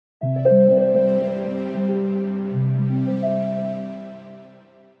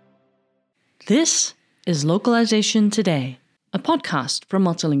This is Localization Today, a podcast from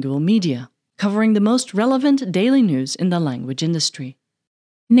Multilingual Media, covering the most relevant daily news in the language industry.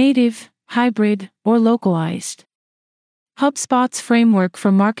 Native, hybrid, or localized. HubSpot's framework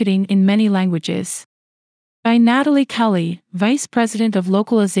for marketing in many languages. By Natalie Kelly, Vice President of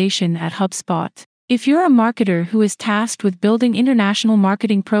Localization at HubSpot. If you're a marketer who is tasked with building international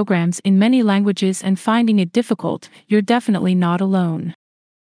marketing programs in many languages and finding it difficult, you're definitely not alone.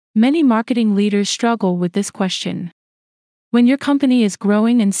 Many marketing leaders struggle with this question. When your company is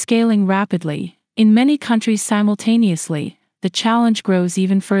growing and scaling rapidly, in many countries simultaneously, the challenge grows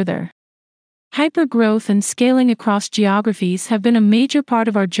even further. Hypergrowth and scaling across geographies have been a major part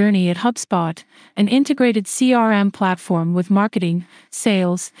of our journey at HubSpot, an integrated CRM platform with marketing,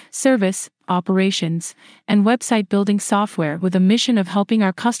 sales, service, operations, and website building software with a mission of helping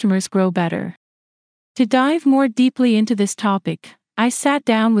our customers grow better. To dive more deeply into this topic, I sat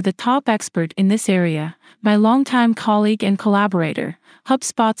down with a top expert in this area, my longtime colleague and collaborator,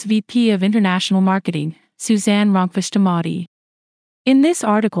 HubSpot's VP of International Marketing, Suzanne Ronkvist-Amati. In this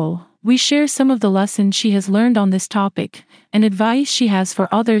article, we share some of the lessons she has learned on this topic and advice she has for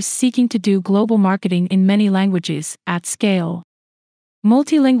others seeking to do global marketing in many languages at scale.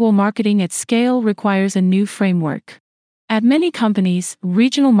 Multilingual marketing at scale requires a new framework. At many companies,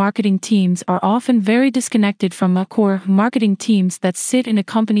 regional marketing teams are often very disconnected from core marketing teams that sit in a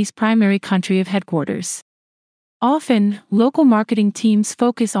company's primary country of headquarters. Often, local marketing teams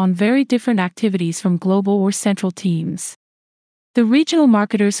focus on very different activities from global or central teams. The regional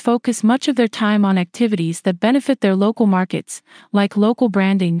marketers focus much of their time on activities that benefit their local markets, like local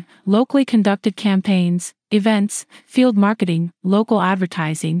branding, locally conducted campaigns, events, field marketing, local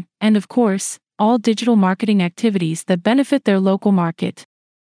advertising, and of course, all digital marketing activities that benefit their local market.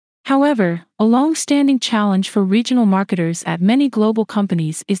 However, a long-standing challenge for regional marketers at many global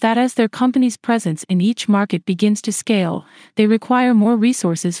companies is that as their company's presence in each market begins to scale, they require more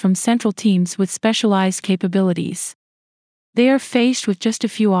resources from central teams with specialized capabilities. They are faced with just a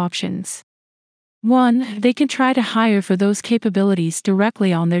few options. 1. They can try to hire for those capabilities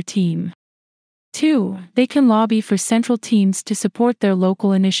directly on their team. 2. They can lobby for central teams to support their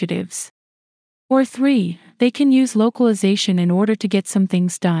local initiatives. Or 3. They can use localization in order to get some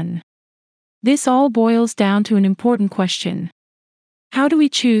things done. This all boils down to an important question. How do we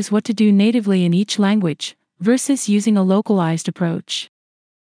choose what to do natively in each language, versus using a localized approach?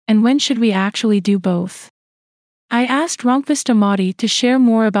 And when should we actually do both? I asked Ronkvist-Amati to share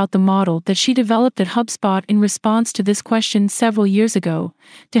more about the model that she developed at HubSpot in response to this question several years ago,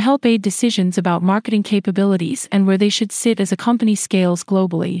 to help aid decisions about marketing capabilities and where they should sit as a company scales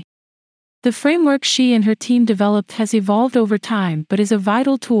globally. The framework she and her team developed has evolved over time but is a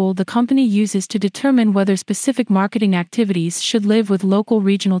vital tool the company uses to determine whether specific marketing activities should live with local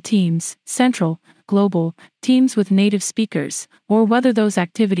regional teams, central, global, teams with native speakers, or whether those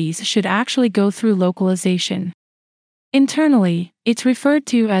activities should actually go through localization. Internally, it's referred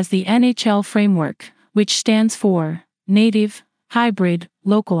to as the NHL framework, which stands for Native, Hybrid,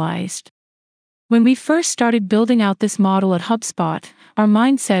 Localized. When we first started building out this model at HubSpot, our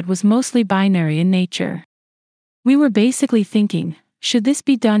mindset was mostly binary in nature. We were basically thinking, should this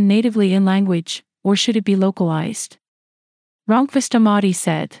be done natively in language, or should it be localized? Ronkvist-Amati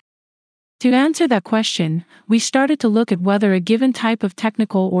said. To answer that question, we started to look at whether a given type of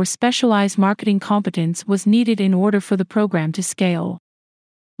technical or specialized marketing competence was needed in order for the program to scale.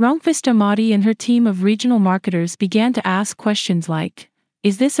 Ronkvist-Amati and her team of regional marketers began to ask questions like,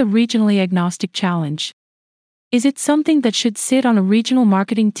 is this a regionally agnostic challenge? Is it something that should sit on a regional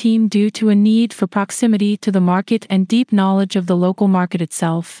marketing team due to a need for proximity to the market and deep knowledge of the local market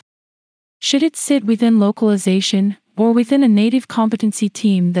itself? Should it sit within localization, or within a native competency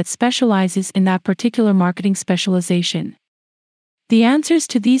team that specializes in that particular marketing specialization? The answers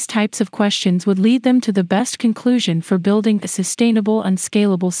to these types of questions would lead them to the best conclusion for building a sustainable and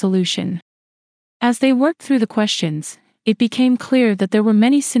scalable solution. As they worked through the questions, it became clear that there were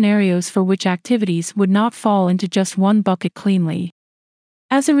many scenarios for which activities would not fall into just one bucket cleanly.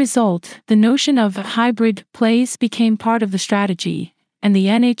 As a result, the notion of hybrid plays became part of the strategy, and the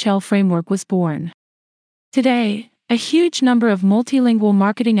NHL framework was born. Today, a huge number of multilingual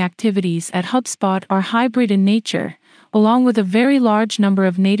marketing activities at HubSpot are hybrid in nature, along with a very large number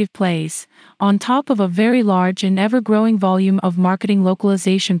of native plays, on top of a very large and ever-growing volume of marketing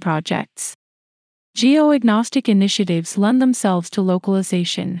localization projects. Geo-agnostic initiatives lend themselves to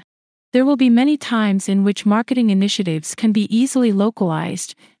localization. There will be many times in which marketing initiatives can be easily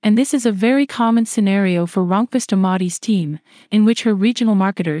localized, and this is a very common scenario for Ronquist Amati's team, in which her regional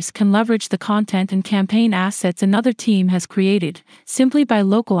marketers can leverage the content and campaign assets another team has created, simply by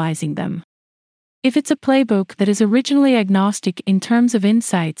localizing them. If it's a playbook that is originally agnostic in terms of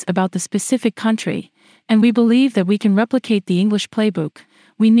insights about the specific country, and we believe that we can replicate the English playbook,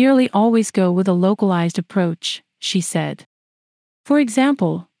 we nearly always go with a localized approach, she said. For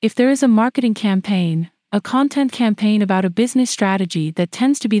example, if there is a marketing campaign, a content campaign about a business strategy that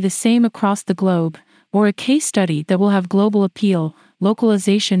tends to be the same across the globe, or a case study that will have global appeal,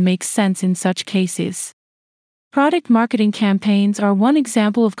 localization makes sense in such cases. Product marketing campaigns are one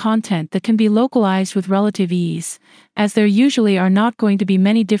example of content that can be localized with relative ease, as there usually are not going to be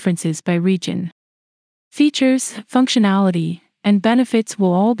many differences by region. Features, functionality, and benefits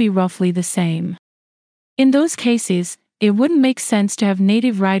will all be roughly the same. In those cases, it wouldn't make sense to have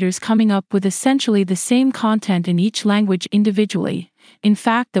native writers coming up with essentially the same content in each language individually. In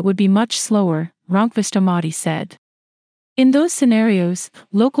fact, that would be much slower, Ronquist Amati said. In those scenarios,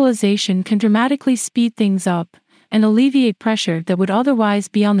 localization can dramatically speed things up and alleviate pressure that would otherwise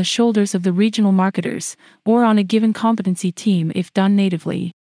be on the shoulders of the regional marketers or on a given competency team if done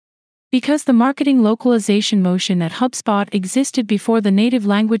natively. Because the marketing localization motion at HubSpot existed before the native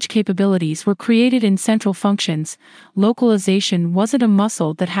language capabilities were created in central functions, localization wasn't a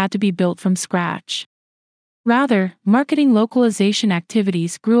muscle that had to be built from scratch. Rather, marketing localization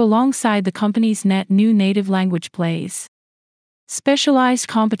activities grew alongside the company's net new native language plays. Specialized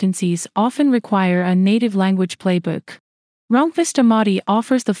competencies often require a native language playbook. Ronquist Amati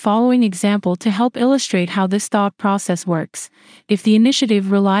offers the following example to help illustrate how this thought process works. If the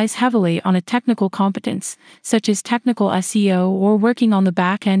initiative relies heavily on a technical competence, such as technical SEO or working on the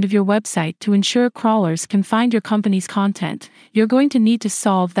back end of your website to ensure crawlers can find your company's content, you're going to need to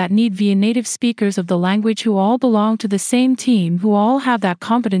solve that need via native speakers of the language who all belong to the same team, who all have that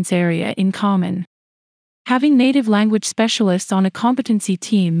competence area in common. Having native language specialists on a competency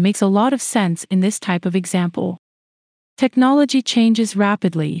team makes a lot of sense in this type of example. Technology changes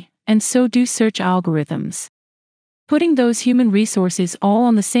rapidly, and so do search algorithms. Putting those human resources all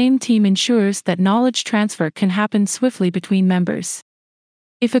on the same team ensures that knowledge transfer can happen swiftly between members.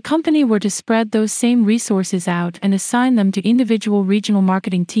 If a company were to spread those same resources out and assign them to individual regional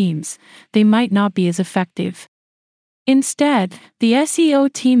marketing teams, they might not be as effective. Instead, the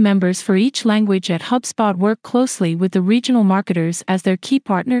SEO team members for each language at HubSpot work closely with the regional marketers as their key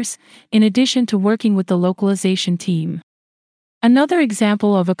partners, in addition to working with the localization team. Another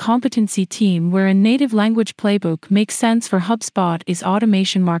example of a competency team where a native language playbook makes sense for HubSpot is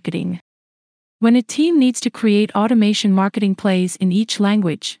automation marketing. When a team needs to create automation marketing plays in each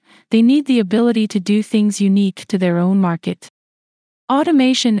language, they need the ability to do things unique to their own market.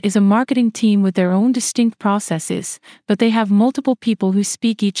 Automation is a marketing team with their own distinct processes, but they have multiple people who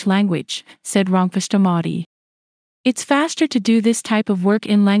speak each language, said Ronquist Amati. It's faster to do this type of work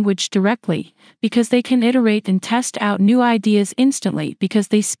in language directly, because they can iterate and test out new ideas instantly because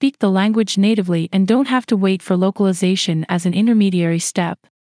they speak the language natively and don't have to wait for localization as an intermediary step.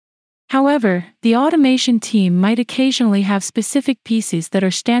 However, the automation team might occasionally have specific pieces that are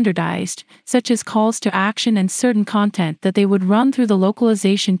standardized, such as calls to action and certain content that they would run through the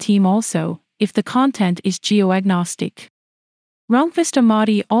localization team also, if the content is geo-agnostic. Ronquist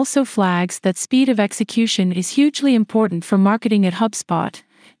Amati also flags that speed of execution is hugely important for marketing at HubSpot.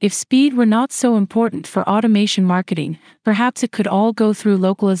 If speed were not so important for automation marketing, perhaps it could all go through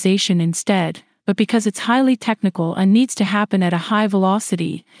localization instead, but because it's highly technical and needs to happen at a high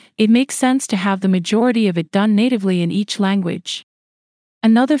velocity, it makes sense to have the majority of it done natively in each language.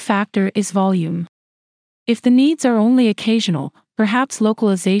 Another factor is volume. If the needs are only occasional, perhaps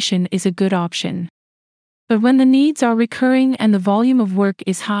localization is a good option. But when the needs are recurring and the volume of work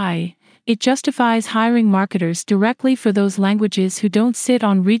is high, it justifies hiring marketers directly for those languages who don't sit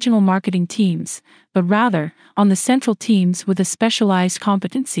on regional marketing teams, but rather on the central teams with a specialized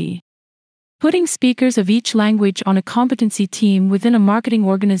competency. Putting speakers of each language on a competency team within a marketing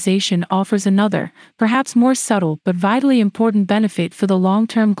organization offers another, perhaps more subtle but vitally important benefit for the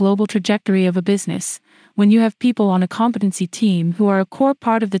long-term global trajectory of a business. When you have people on a competency team who are a core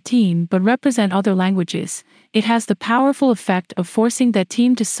part of the team but represent other languages, it has the powerful effect of forcing that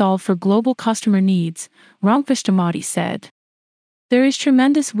team to solve for global customer needs, Ronquist Amati said. There is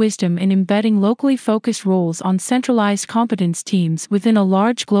tremendous wisdom in embedding locally focused roles on centralized competence teams within a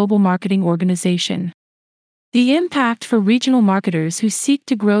large global marketing organization. The impact for regional marketers who seek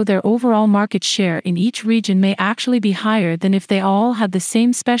to grow their overall market share in each region may actually be higher than if they all had the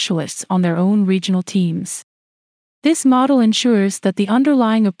same specialists on their own regional teams. This model ensures that the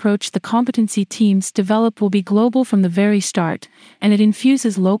underlying approach the competency teams develop will be global from the very start, and it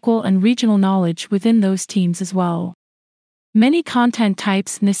infuses local and regional knowledge within those teams as well. Many content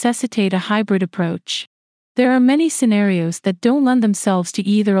types necessitate a hybrid approach. There are many scenarios that don't lend themselves to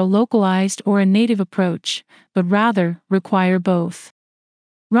either a localized or a native approach, but rather require both.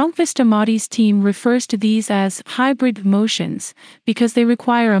 Ramkvist Amati's team refers to these as hybrid motions because they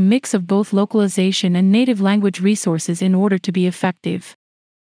require a mix of both localization and native language resources in order to be effective.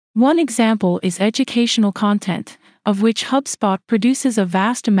 One example is educational content, of which HubSpot produces a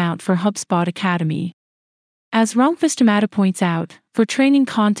vast amount for HubSpot Academy. As Ramkvist Amati points out, for training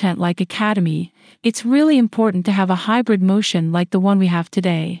content like Academy, it's really important to have a hybrid motion like the one we have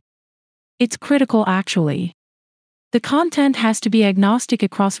today. It's critical actually. The content has to be agnostic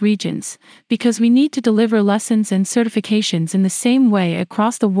across regions, because we need to deliver lessons and certifications in the same way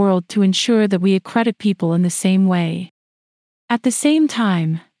across the world to ensure that we accredit people in the same way. At the same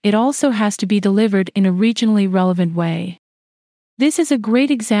time, it also has to be delivered in a regionally relevant way. This is a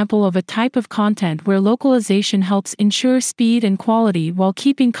great example of a type of content where localization helps ensure speed and quality while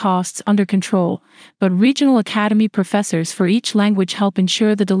keeping costs under control, but regional academy professors for each language help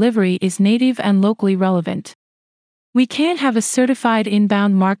ensure the delivery is native and locally relevant. We can't have a certified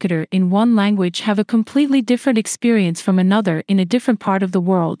inbound marketer in one language have a completely different experience from another in a different part of the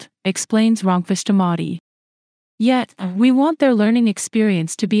world, explains Ramkvist Amati. Yet, we want their learning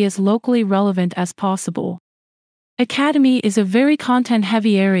experience to be as locally relevant as possible. Academy is a very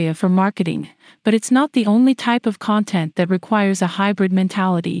content-heavy area for marketing, but it's not the only type of content that requires a hybrid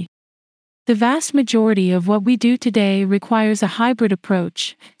mentality. The vast majority of what we do today requires a hybrid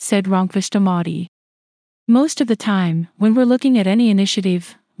approach, said Ramkvist Amati. Most of the time, when we're looking at any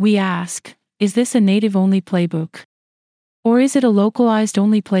initiative, we ask, is this a native-only playbook? Or is it a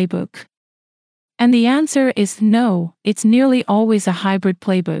localized-only playbook? And the answer is no, it's nearly always a hybrid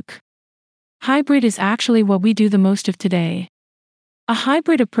playbook. Hybrid is actually what we do the most of today. A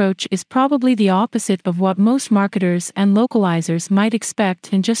hybrid approach is probably the opposite of what most marketers and localizers might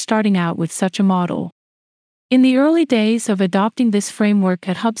expect in just starting out with such a model. In the early days of adopting this framework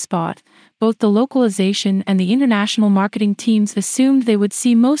at HubSpot, both the localization and the international marketing teams assumed they would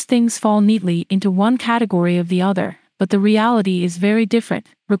see most things fall neatly into one category or the other, but the reality is very different,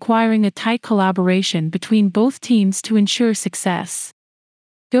 requiring a tight collaboration between both teams to ensure success.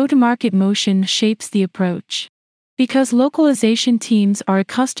 Go-to-market motion shapes the approach. Because localization teams are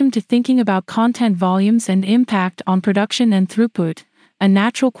accustomed to thinking about content volumes and impact on production and throughput, a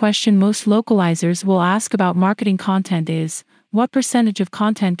natural question most localizers will ask about marketing content is, what percentage of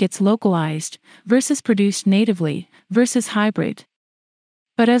content gets localized, versus produced natively, versus hybrid?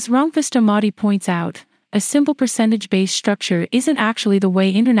 But as Ramkvist Amati points out, a simple percentage-based structure isn't actually the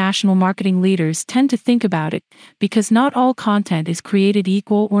way international marketing leaders tend to think about it, because not all content is created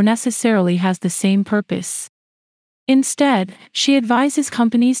equal or necessarily has the same purpose. Instead, she advises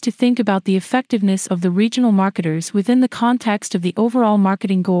companies to think about the effectiveness of the regional marketers within the context of the overall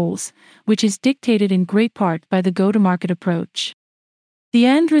marketing goals, which is dictated in great part by the go-to-market approach. The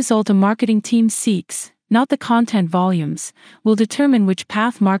end result a marketing team seeks, not the content volumes, will determine which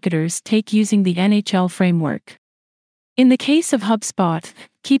path marketers take using the NHL framework. In the case of HubSpot,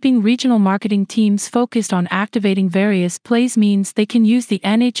 keeping regional marketing teams focused on activating various plays means they can use the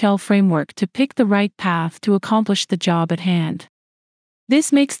NHL framework to pick the right path to accomplish the job at hand.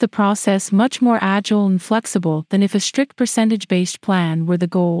 This makes the process much more agile and flexible than if a strict percentage-based plan were the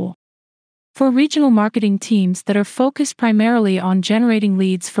goal. For regional marketing teams that are focused primarily on generating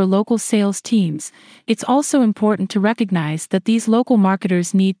leads for local sales teams, it's also important to recognize that these local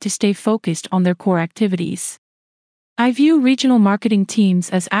marketers need to stay focused on their core activities. I view regional marketing teams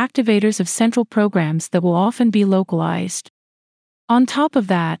as activators of central programs that will often be localized. On top of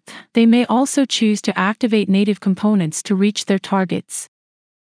that, they may also choose to activate native components to reach their targets.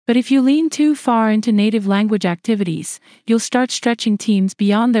 But if you lean too far into native language activities, you'll start stretching teams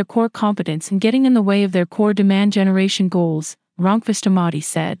beyond their core competence and getting in the way of their core demand generation goals, Ramkvist Amati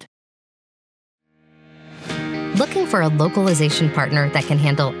said. Looking for a localization partner that can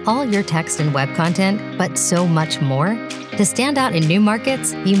handle all your text and web content, but so much more? To stand out in new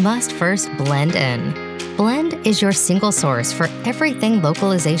markets, you must first blend in. Blend is your single source for everything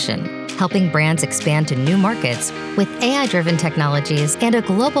localization, helping brands expand to new markets with AI-driven technologies and a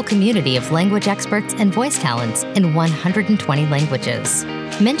global community of language experts and voice talents in 120 languages.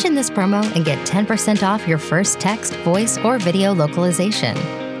 Mention this promo and get 10% off your first text, voice, or video localization.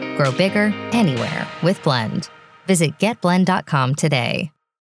 Grow bigger anywhere with Blend. Visit getblend.com today.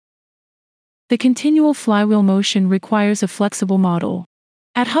 The continual flywheel motion requires a flexible model.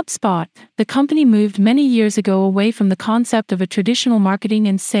 At HubSpot, the company moved many years ago away from the concept of a traditional marketing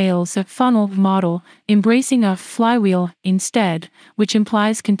and sales funnel model, embracing a flywheel instead, which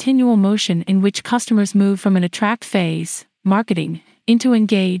implies continual motion in which customers move from an attract phase, marketing, into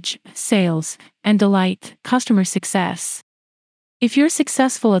engage, sales, and delight, customer success. If you're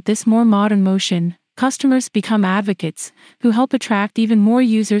successful at this more modern motion, customers become advocates, who help attract even more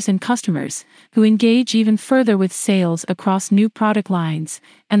users and customers, who engage even further with sales across new product lines,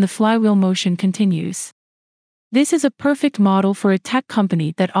 and the flywheel motion continues. This is a perfect model for a tech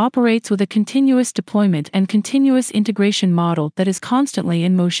company that operates with a continuous deployment and continuous integration model that is constantly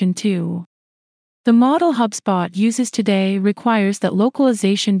in motion too. The model HubSpot uses today requires that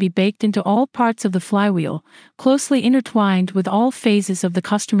localization be baked into all parts of the flywheel, closely intertwined with all phases of the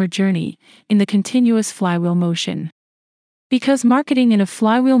customer journey, in the continuous flywheel motion. Because marketing in a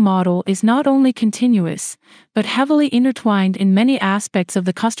flywheel model is not only continuous, but heavily intertwined in many aspects of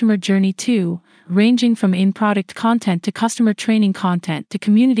the customer journey too, ranging from in-product content to customer training content to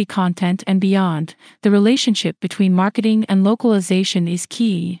community content and beyond, the relationship between marketing and localization is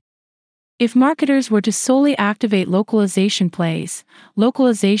key. If marketers were to solely activate localization plays,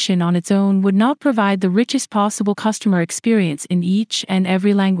 localization on its own would not provide the richest possible customer experience in each and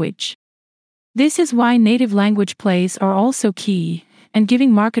every language. This is why native language plays are also key, and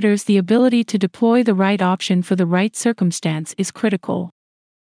giving marketers the ability to deploy the right option for the right circumstance is critical.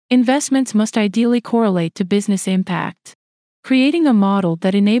 Investments must ideally correlate to business impact. Creating a model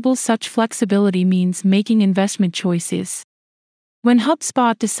that enables such flexibility means making investment choices. When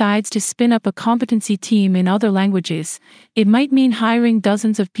HubSpot decides to spin up a competency team in other languages, it might mean hiring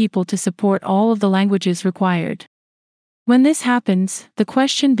dozens of people to support all of the languages required. When this happens, the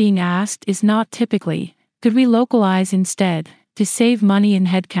question being asked is not typically, could we localize instead, to save money in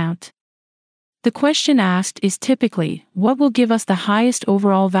headcount? The question asked is typically, what will give us the highest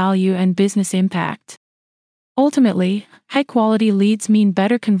overall value and business impact? Ultimately, high-quality leads mean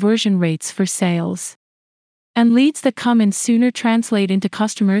better conversion rates for sales. And leads that come in sooner translate into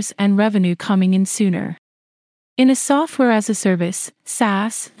customers and revenue coming in sooner. In a software as a service,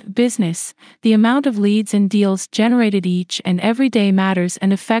 SaaS, business, the amount of leads and deals generated each and every day matters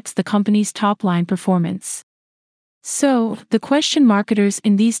and affects the company's top-line performance. So, the question marketers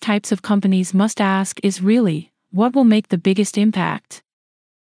in these types of companies must ask is really, what will make the biggest impact?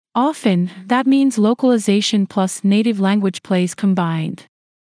 Often, that means localization plus native language plays combined.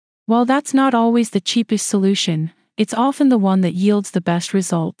 While that's not always the cheapest solution, it's often the one that yields the best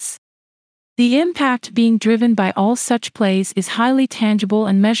results. The impact being driven by all such plays is highly tangible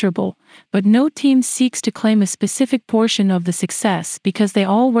and measurable, but no team seeks to claim a specific portion of the success because they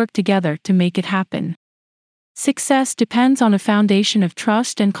all work together to make it happen. Success depends on a foundation of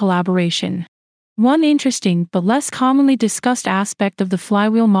trust and collaboration. One interesting but less commonly discussed aspect of the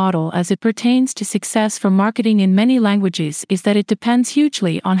flywheel model as it pertains to success for marketing in many languages is that it depends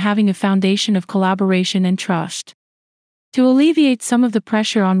hugely on having a foundation of collaboration and trust. To alleviate some of the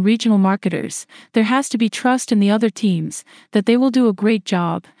pressure on regional marketers, there has to be trust in the other teams, that they will do a great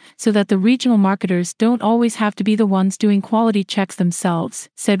job, so that the regional marketers don't always have to be the ones doing quality checks themselves,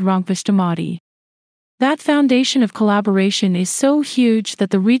 said Rankvishtamati. That foundation of collaboration is so huge that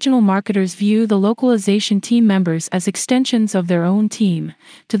the regional marketers view the localization team members as extensions of their own team,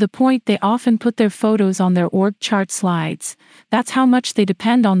 to the point they often put their photos on their org chart slides. That's how much they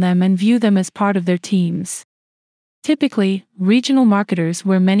depend on them and view them as part of their teams. Typically, regional marketers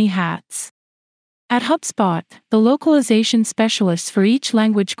wear many hats. At HubSpot, the localization specialists for each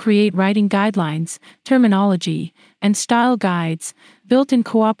language create writing guidelines, terminology, and style guides, built in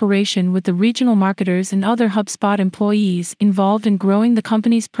cooperation with the regional marketers and other HubSpot employees involved in growing the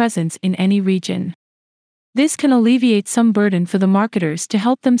company's presence in any region. This can alleviate some burden for the marketers to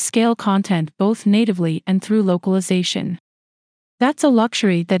help them scale content both natively and through localization. That's a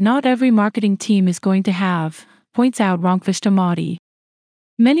luxury that not every marketing team is going to have, points out Rankvishtamati.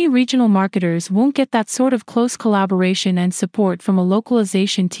 Many regional marketers won't get that sort of close collaboration and support from a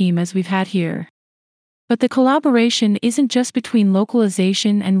localization team as we've had here. But the collaboration isn't just between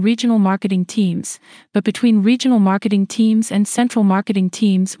localization and regional marketing teams, but between regional marketing teams and central marketing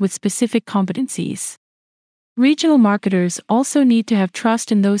teams with specific competencies. Regional marketers also need to have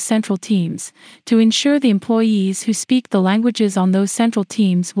trust in those central teams, to ensure the employees who speak the languages on those central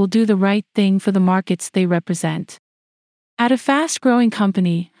teams will do the right thing for the markets they represent. At a fast-growing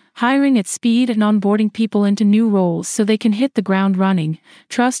company, hiring at speed and onboarding people into new roles so they can hit the ground running,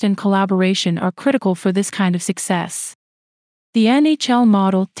 trust and collaboration are critical for this kind of success. The NHL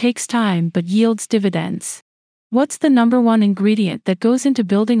model takes time but yields dividends. What's the number one ingredient that goes into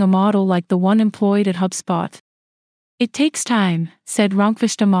building a model like the one employed at HubSpot? It takes time, said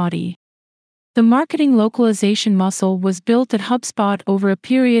Rankvishtamati. The marketing localization muscle was built at HubSpot over a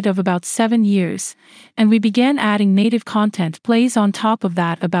period of about 7 years, and we began adding native content plays on top of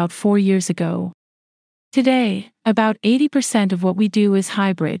that about 4 years ago. Today, about 80% of what we do is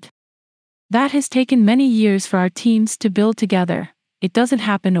hybrid. That has taken many years for our teams to build together. It doesn't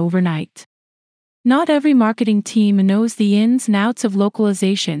happen overnight. Not every marketing team knows the ins and outs of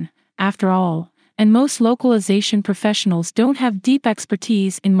localization, after all, and most localization professionals don't have deep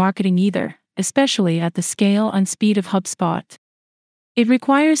expertise in marketing either, especially at the scale and speed of HubSpot. It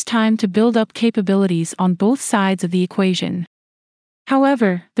requires time to build up capabilities on both sides of the equation.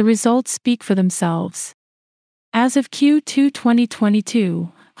 However, the results speak for themselves. As of Q2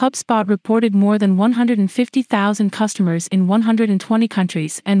 2022, HubSpot reported more than 150,000 customers in 120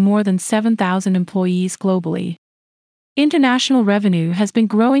 countries and more than 7,000 employees globally. International revenue has been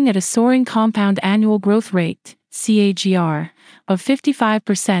growing at a soaring compound annual growth rate, CAGR, of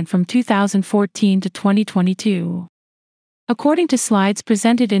 55% from 2014 to 2022. According to slides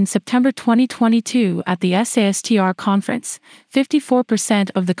presented in September 2022 at the SASTR conference,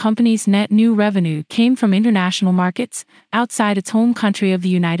 54% of the company's net new revenue came from international markets, outside its home country of the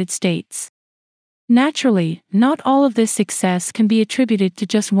United States. Naturally, not all of this success can be attributed to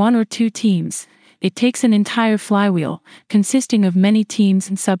just one or two teams. It takes an entire flywheel, consisting of many teams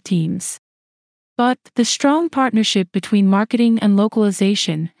and sub-teams. But the strong partnership between marketing and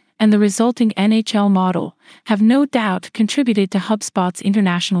localization, and the resulting NHL model, have no doubt contributed to HubSpot's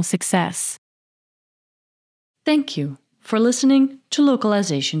international success. Thank you for listening to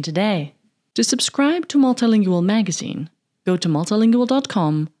Localization Today. To subscribe to Multilingual magazine, go to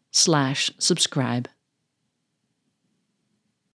multilingual.com/subscribe.